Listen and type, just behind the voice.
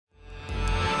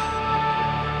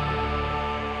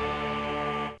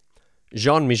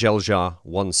Jean-Michel Jarre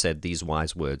once said these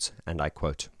wise words, and I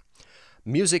quote,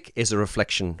 "Music is a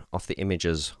reflection of the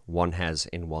images one has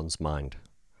in one's mind.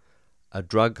 A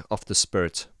drug of the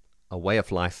spirit, a way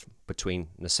of life between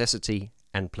necessity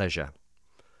and pleasure,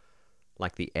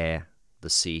 like the air, the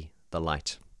sea, the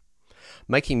light.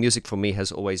 Making music for me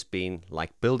has always been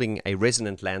like building a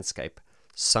resonant landscape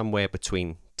somewhere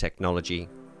between technology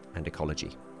and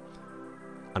ecology."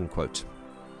 Unquote.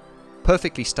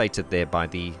 Perfectly stated there by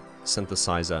the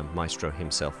synthesizer maestro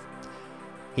himself.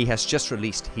 He has just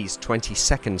released his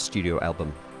 22nd studio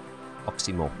album,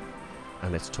 Oxymore,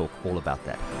 and let's talk all about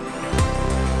that.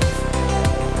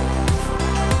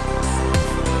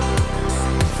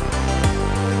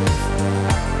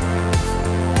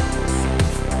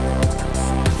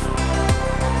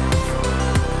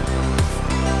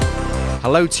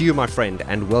 Hello to you, my friend,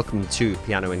 and welcome to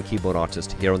Piano and Keyboard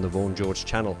Artist here on the Vaughn George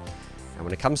channel. And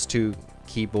when it comes to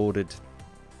keyboarded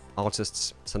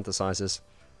artists, synthesizers,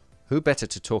 who better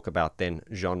to talk about than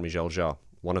Jean-Michel Jarre,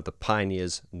 one of the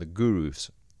pioneers and the gurus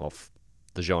of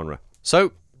the genre.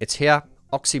 So, it's here,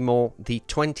 Oxymore, the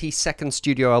 22nd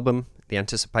studio album. The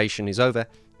anticipation is over.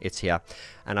 It's here.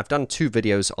 And I've done 2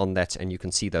 videos on that, and you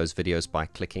can see those videos by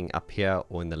clicking up here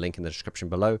or in the link in the description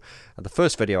below. The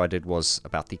first video I did was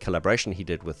about the collaboration he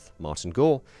did with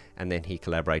Gore, and then he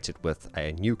collaborated with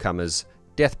a newcomer's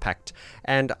Death Pact,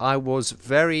 and I was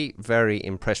very, very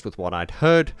impressed with what I'd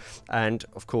heard, and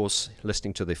of course,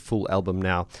 listening to the full album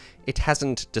now, it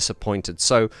hasn't disappointed.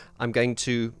 So I'm going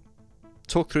to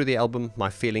talk through the album, my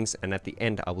feelings, and at the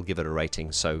end I will give it a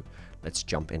rating. So let's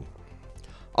jump in.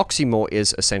 Oxymore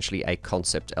is essentially a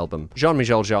concept album.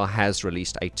 Jean-Michel Jarre has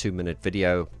released a 2-minute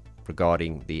video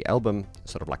regarding the album,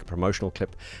 sort of like a promotional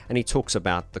clip, and he talks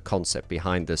about the concept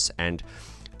behind this. And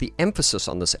the emphasis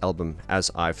on this album, as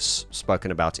I've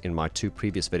spoken about in my 2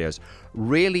 previous videos,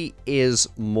 really is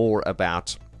more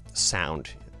about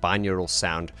sound, binaural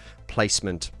sound,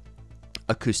 placement,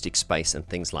 acoustic space, and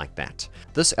things like that.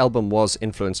 This album was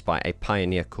influenced by a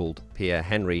pioneer called Pierre.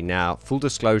 Now, full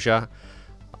disclosure,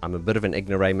 I'm a bit of an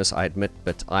ignoramus, I admit,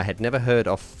 but I had never heard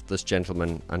of this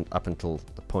gentleman up until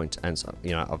the point, and so,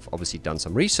 you know, I've obviously done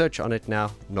some research on it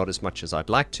now, not as much as I'd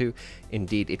like to.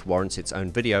 Indeed, it warrants its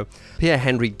own video.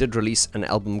 Pierre did release an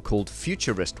album called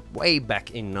Futuristie way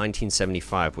back in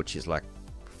 1975, which is like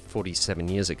 47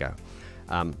 years ago.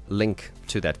 Link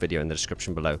to that video in the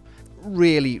description below.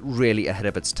 Really, really ahead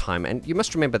of its time, and you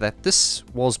must remember that this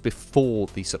was before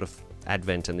the sort of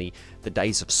advent and the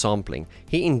days of sampling.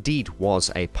 He indeed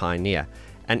was a pioneer.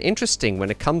 And interesting, when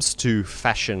it comes to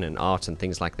fashion and art and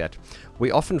things like that,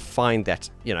 we often find that,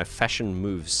 you know, fashion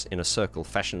moves in a circle,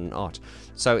 fashion and art.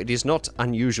 So it is not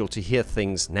unusual to hear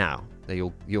things now that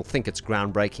you'll think it's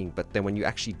groundbreaking, but then when you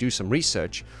actually do some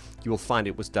research, you will find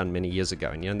it was done many years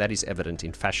ago, and you know, that is evident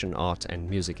in fashion, art, and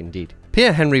music indeed.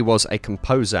 Pierre was a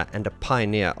composer and a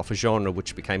pioneer of a genre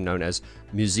which became known as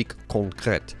musique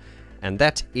concrète, and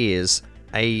that is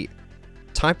a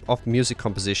type of music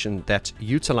composition that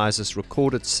utilizes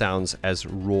recorded sounds as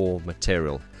raw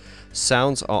material.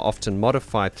 Sounds are often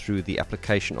modified through the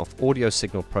application of audio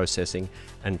signal processing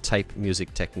and tape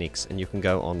music techniques, and you can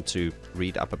go on to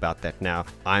read up about that now.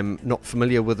 I'm not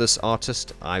familiar with this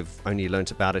artist, I've only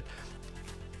learnt about it.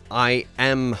 I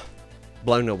am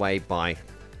blown away by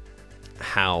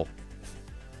how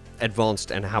advanced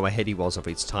and how ahead he was of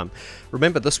its time.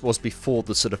 Remember, this was before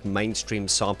the sort of mainstream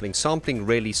sampling. Sampling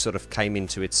really sort of came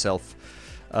into itself,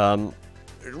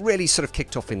 really sort of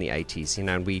kicked off in the 80s,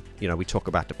 and we talk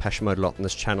about Depeche Mode a lot on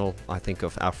this channel. I think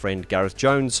of our friend Gareth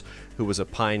Jones, who was a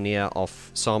pioneer of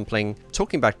sampling.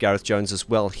 Talking about Gareth Jones as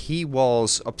well, he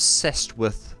was obsessed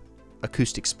with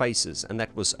acoustic spaces, and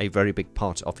that was a very big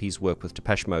part of his work with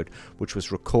Depeche Mode, which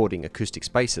was recording acoustic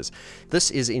spaces.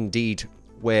 This is indeed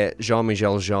where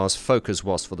Jean-Michel Jarre's focus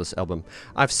was for this album.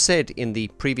 I've said in the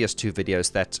previous 2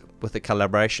 videos that with the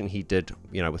collaboration he did,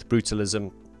 with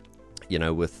Brutalism,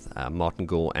 with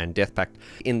Gore and Death Pact,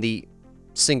 in the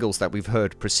singles that we've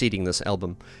heard preceding this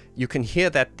album, you can hear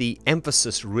that the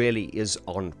emphasis really is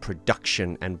on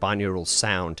production and binaural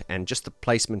sound and just the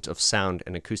placement of sound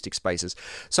and acoustic spaces.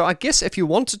 So I guess if you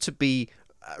wanted to be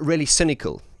really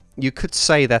cynical, you could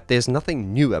say that there's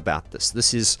nothing new about this.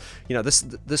 This is,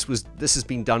 this has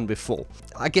been done before.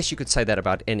 I guess you could say that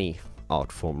about any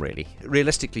art form, really.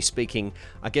 Realistically speaking,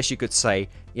 I guess you could say,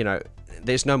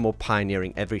 there's no more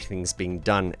pioneering, everything's being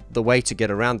done. The way to get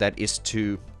around that is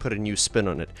to put a new spin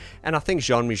on it. And I think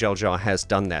Jean-Michel Jarre has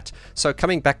done that. So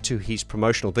coming back to his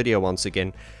promotional video once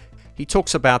again, he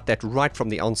talks about that right from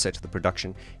the onset of the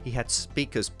production. He had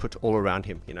speakers put all around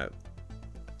him,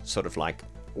 sort of like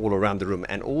all around the room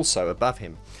and also above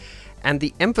him. And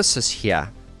the emphasis here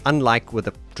unlike with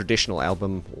a traditional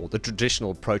album or the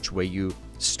traditional approach where you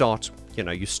start,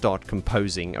 you start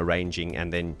composing, arranging,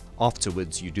 and then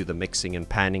afterwards you do the mixing and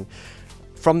panning.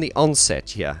 From the onset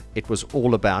here, it was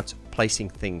all about placing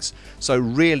things. So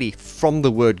really, from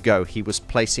the word go, he was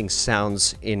placing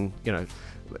sounds in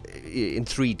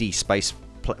 3D space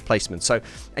placement. So,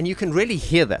 and you can really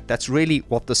hear that. That's really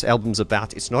what this album's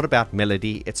about. It's not about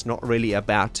melody. It's not really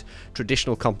about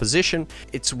traditional composition.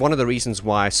 It's one of the reasons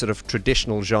why sort of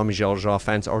traditional Jean-Michel Jarre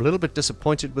fans are a little bit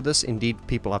disappointed with this. Indeed,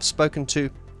 people I've spoken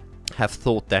to have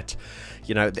thought that,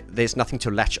 there's nothing to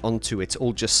latch onto. It's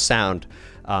all just sound.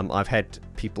 I've had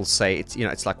people say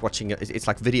it's like watching it's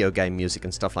like video game music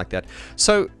and stuff like that.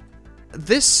 So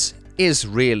this is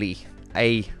really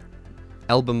a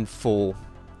album for,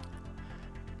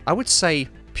 I would say,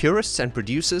 purists and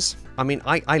producers. I mean,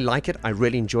 I like it. I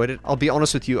really enjoyed it. I'll be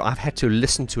honest with you, I've had to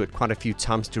listen to it quite a few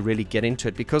times to really get into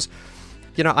it because,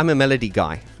 I'm a melody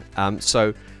guy.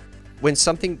 So when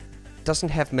something doesn't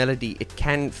have melody, it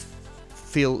can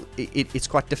feel, it's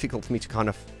quite difficult for me to kind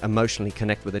of emotionally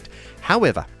connect with it.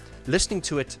 However, listening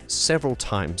to it several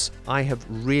times, I have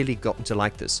really gotten to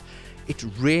like this. It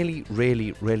really,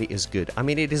 really, really is good. I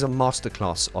mean, it is a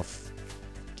masterclass of,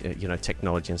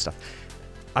 technology and stuff.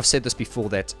 I've said this before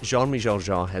that Jean-Michel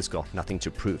Jarre has got nothing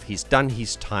to prove. He's done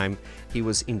his time. He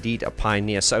was indeed a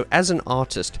pioneer. So as an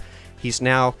artist, he's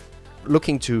now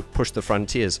looking to push the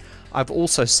frontiers. I've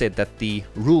also said that the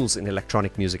rules in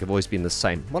electronic music have always been the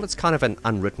same. Well, it's kind of an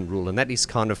unwritten rule, and that is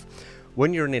kind of,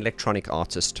 when you're an electronic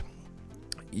artist,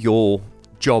 your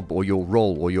job or your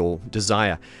role or your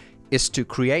desire is to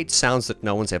create sounds that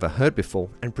no one's ever heard before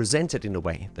and present it in a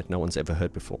way that no one's ever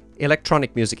heard before.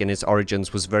 Electronic music in its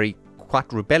origins was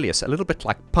quite rebellious, a little bit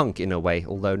like punk in a way,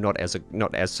 although not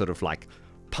as sort of like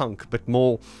punk, but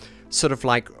more sort of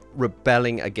like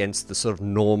rebelling against the sort of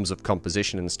norms of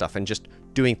composition and stuff and just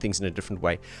doing things in a different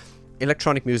way.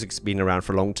 Electronic music's been around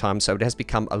for a long time, so it has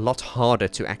become a lot harder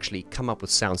to actually come up with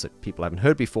sounds that people haven't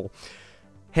heard before.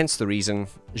 Hence the reason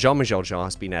Jean-Michel Jarre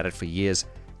has been at it for years,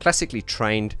 classically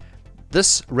trained.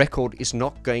 This record is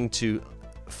not going to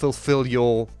fulfill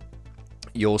your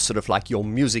sort of like your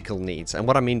musical needs. And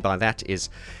what I mean by that is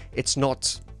it's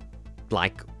not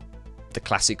like the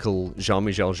classical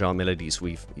Jean-Michel Jarre melodies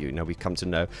we've come to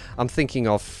know. I'm thinking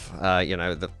of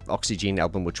the Oxymore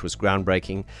album, which was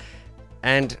groundbreaking,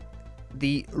 and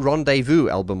the Rendezvous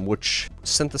album, which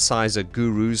synthesizer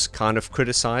gurus kind of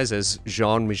criticize as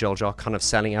Jean-Michel Jarre kind of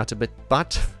selling out a bit,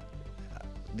 but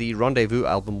the Rendezvous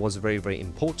album was very, very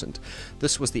important.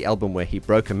 This was the album where he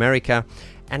broke America,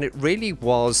 and it really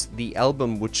was the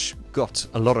album which got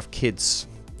a lot of kids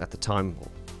at the time,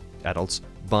 adults,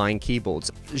 buying keyboards.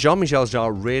 Jean-Michel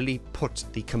Jarre really put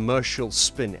the commercial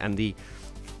spin and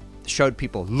showed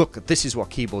people, look, this is what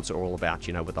keyboards are all about,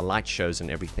 with the light shows and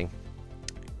everything.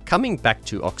 Coming back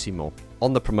to Oxymore,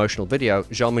 on the promotional video,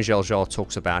 Jean-Michel Jarre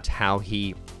talks about how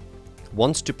he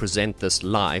wants to present this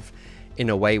live in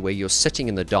a way where you're sitting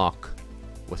in the dark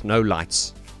with no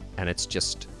lights and it's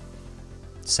just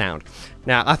sound.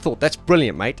 Now, I thought, that's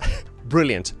brilliant, mate.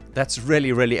 Brilliant. That's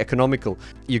really, really economical.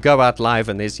 You go out live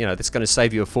and there's, that's going to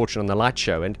save you a fortune on the light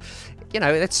show. And,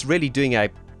 that's really doing a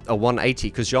 180,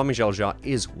 because Jean-Michel Jarre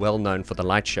is well known for the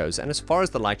light shows. And as far as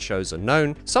the light shows are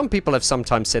known, some people have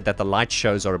sometimes said that the light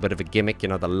shows are a bit of a gimmick,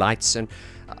 the lights. And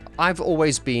I've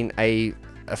always been a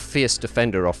fierce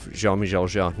defender of Jean-Michel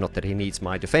Jarre, not that he needs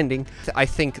my defending. I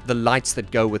think the lights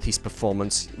that go with his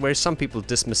performance, whereas some people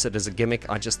dismiss it as a gimmick,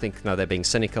 I just think, no, they're being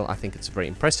cynical. I think it's very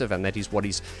impressive, and that is what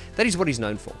he's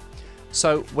known for.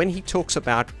 So when he talks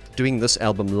about doing this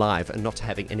album live and not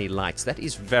having any lights, that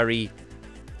is very,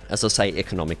 as I say,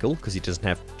 economical, because he doesn't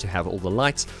have to have all the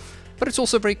lights, but it's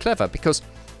also very clever, because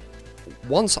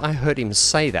once I heard him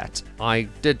say that, I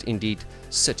did indeed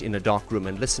sit in a dark room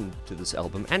and listen to this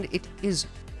album, and it is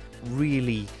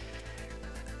really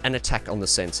an attack on the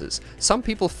senses. Some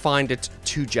people find it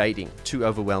too jading, too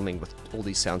overwhelming with all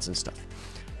these sounds and stuff.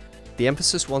 The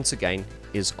emphasis, once again,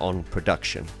 is on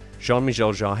production.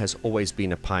 Jean-Michel Jarre has always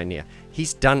been a pioneer.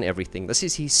 He's done everything. This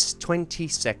is his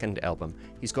 22nd album.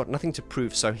 He's got nothing to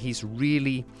prove, so he's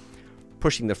really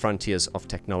pushing the frontiers of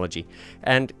technology.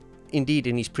 And indeed,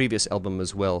 in his previous album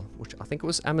as well, which I think it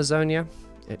was Amazonia,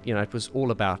 it was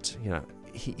all about,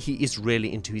 he is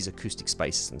really into his acoustic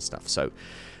spaces and stuff. So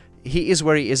he is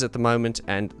where he is at the moment,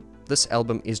 and this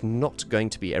album is not going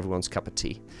to be everyone's cup of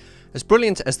tea. As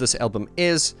brilliant as this album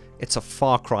is, it's a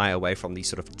far cry away from the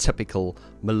sort of typical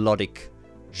melodic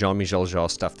Jean-Michel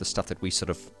Jarre stuff, the stuff that we sort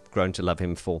of grown to love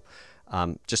him for.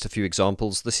 Just a few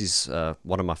examples. This is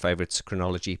one of my favorites,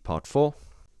 Chronology Part 4.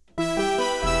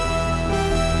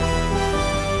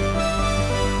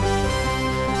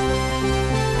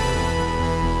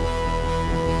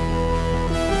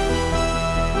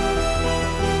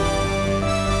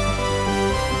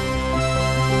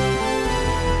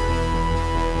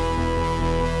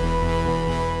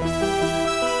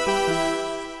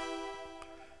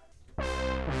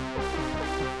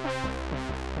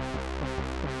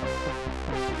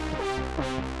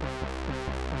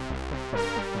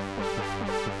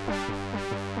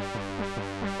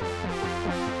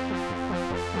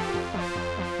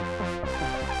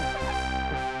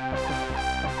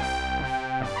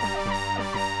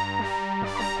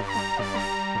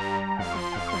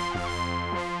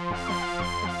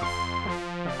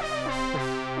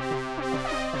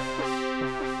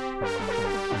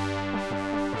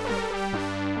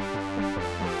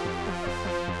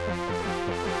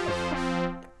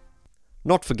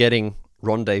 Not forgetting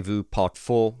Rendezvous Part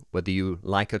 4, whether you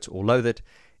like it or loathe it,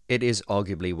 it is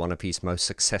arguably one of his most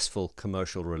successful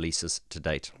commercial releases to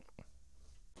date.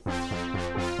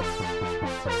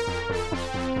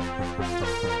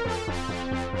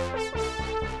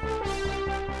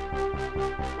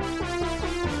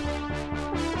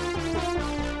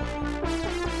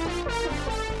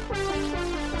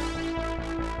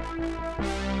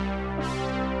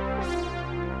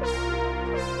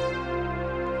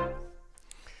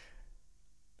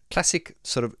 Classic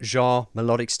sort of Jarre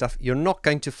melodic stuff. You're not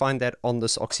going to find that on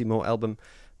this Oxymore album,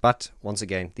 but once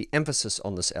again, the emphasis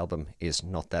on this album is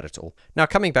not that at all. Now,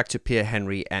 coming back to Pierre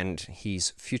Henry and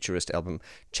his Futurist album,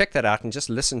 check that out and just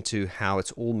listen to how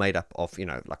it's all made up of, you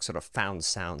know, like sort of found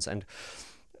sounds. And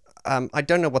I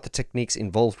don't know what the techniques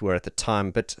involved were at the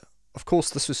time, but of course,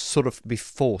 this was sort of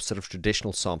before sort of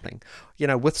traditional sampling. You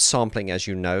know, with sampling, as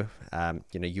you know,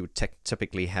 you would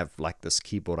typically have like this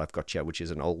keyboard I've got here, which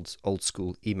is an old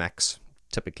school Emax,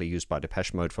 typically used by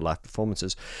Depeche Mode for live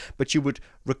performances. But you would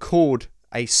record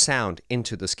a sound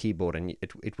into this keyboard, and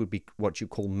it would be what you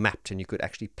call mapped, and you could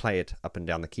actually play it up and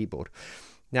down the keyboard.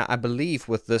 Now, I believe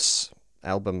with this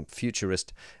album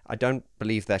Futurist, I don't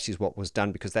believe that is what was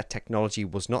done, because that technology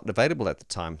was not available at the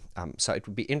time. So it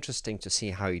would be interesting to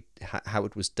see how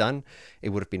it was done. It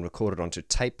would have been recorded onto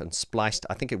tape and spliced.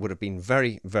 I think it would have been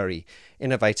very, very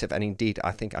innovative, and indeed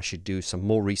I think I should do some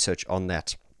more research on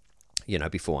that, you know,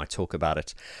 before I talk about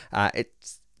it.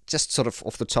 It's just sort of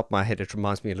off the top of my head, it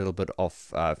reminds me a little bit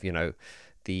of you know,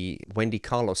 the Wendy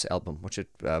Carlos album, which it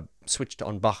switched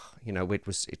on Bach. You know, it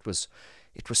was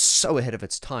so ahead of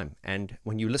its time. And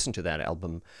when you listen to that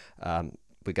album,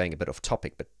 we're going a bit off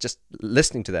topic, but just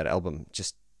listening to that album,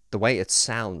 just the way it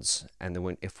sounds,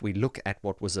 and if we look at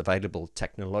what was available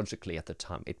technologically at the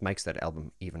time, it makes that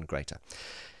album even greater.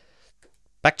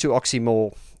 Back to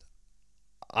Oxymore.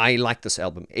 I like this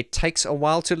album. It takes a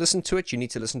while to listen to it. You need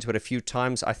to listen to it a few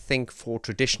times. I think for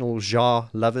traditional Jarre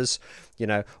lovers, you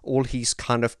know, all his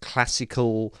kind of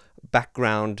classical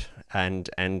background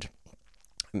and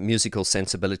musical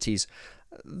sensibilities,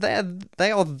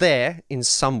 they are there in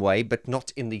some way, but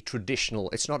not in the traditional.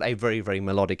 It's not a very, very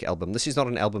melodic album. This is not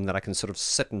an album that I can sort of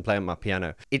sit and play on my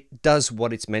piano. It does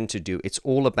what it's meant to do. It's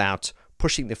all about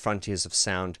pushing the frontiers of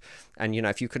sound. And, you know,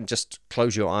 if you can just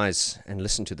close your eyes and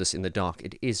listen to this in the dark,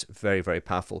 it is very, very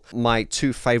powerful. My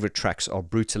two favorite tracks are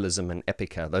Brutalism and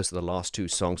Epica. Those are the last two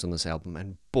songs on this album,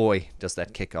 and boy, does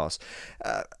that kick ass.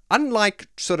 Unlike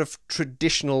sort of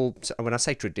traditional, when I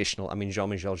say traditional, I mean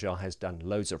Jean-Michel Jarre has done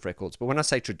loads of records, but when I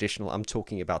say traditional, I'm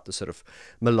talking about the sort of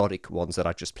melodic ones that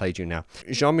I just played you now.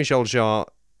 Jean-Michel Jarre,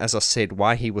 as I said,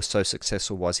 why he was so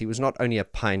successful was he was not only a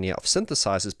pioneer of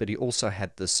synthesizers, but he also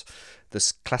had this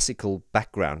classical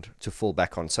background to fall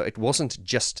back on. So it wasn't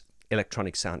just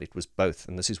electronic sound, it was both,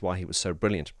 and this is why he was so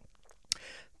brilliant.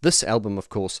 This album, of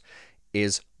course,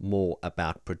 is more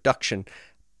about production,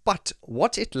 but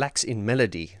what it lacks in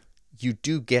melody, you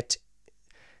do get.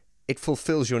 It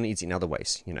fulfills your needs in other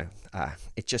ways, you know.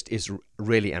 It just is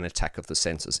really an attack of the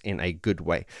senses in a good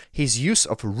way. His use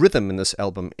of rhythm in this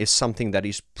album is something that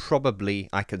is probably,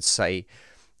 I could say,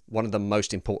 one of the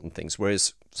most important things.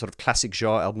 Whereas sort of classic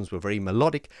Jarre albums were very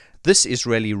melodic, this is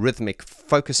really rhythmic,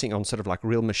 focusing on sort of like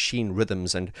real machine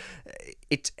rhythms, and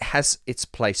it has its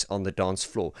place on the dance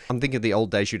floor. I'm thinking of the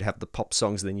old days, you'd have the pop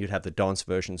songs, and then you'd have the dance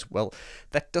versions. Well,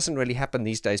 that doesn't really happen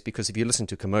these days, because if you listen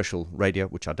to commercial radio,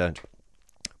 which I don't,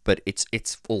 but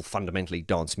it's all fundamentally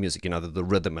dance music, you know, the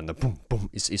rhythm and the boom, boom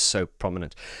is so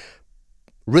prominent.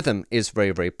 Rhythm is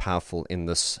very, very powerful in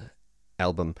this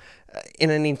album, in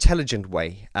an intelligent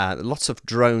way. Lots of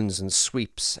drones and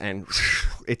sweeps, and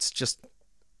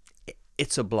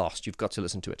it's a blast. You've got to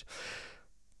listen to it.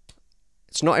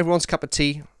 It's not everyone's cup of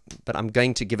tea, but I'm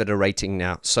going to give it a rating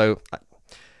now. So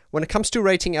when it comes to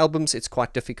rating albums, it's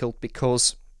quite difficult,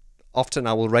 because often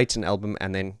I will rate an album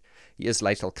and then years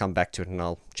later I'll come back to it and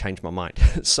I'll change my mind.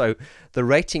 So the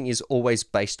rating is always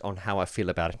based on how I feel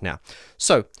about it now.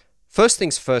 So first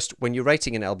things first, when you're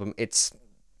rating an album, it's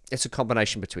a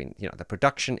combination between, you know, the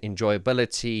production,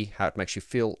 enjoyability, how it makes you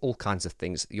feel, all kinds of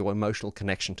things, your emotional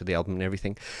connection to the album and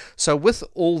everything. So with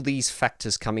all these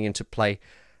factors coming into play,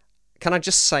 can I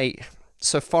just say,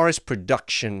 so far as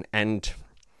production and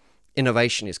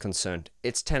innovation is concerned,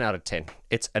 it's 10 out of 10.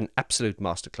 It's an absolute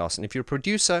masterclass. And if you're a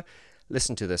producer,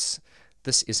 listen to this.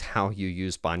 This is how you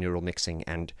use binaural mixing,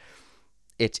 and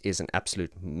it is an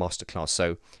absolute masterclass.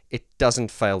 So it doesn't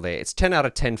fail there. It's 10 out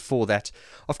of 10 for that.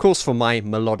 Of course, for my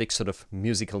melodic sort of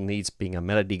musical needs, being a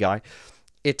melody guy,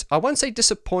 I won't say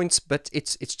disappoints, but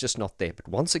it's just not there. But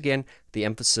once again, the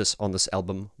emphasis on this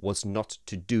album was not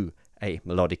to do a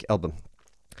melodic album.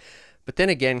 But then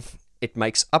again, it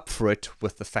makes up for it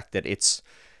with the fact that it's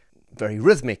very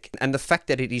rhythmic and the fact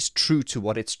that it is true to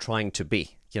what it's trying to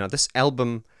be. You know, this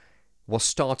album was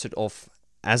started off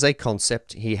as a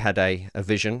concept. He had a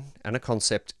vision and a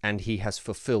concept, and he has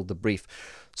fulfilled the brief.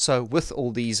 So with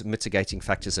all these mitigating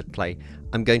factors at play,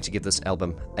 I'm going to give this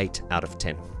album 8 out of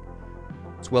 10.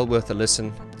 It's well worth a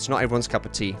listen. It's not everyone's cup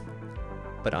of tea,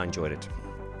 but I enjoyed it.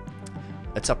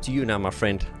 It's up to you now, my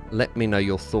friend. Let me know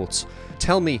your thoughts.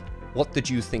 Tell me, what did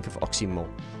you think of Oxymore?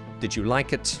 Did you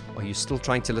like it? Are you still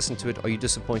trying to listen to it? Are you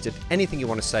disappointed? Anything you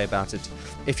want to say about it?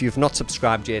 If you've not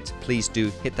subscribed yet, please do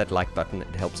hit that like button.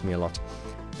 It helps me a lot.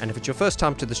 And if it's your first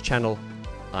time to this channel,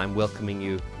 I'm welcoming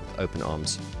you with open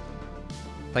arms.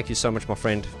 Thank you so much, my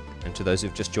friend. And to those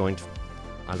who've just joined,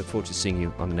 I look forward to seeing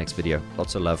you on the next video.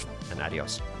 Lots of love and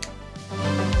adios.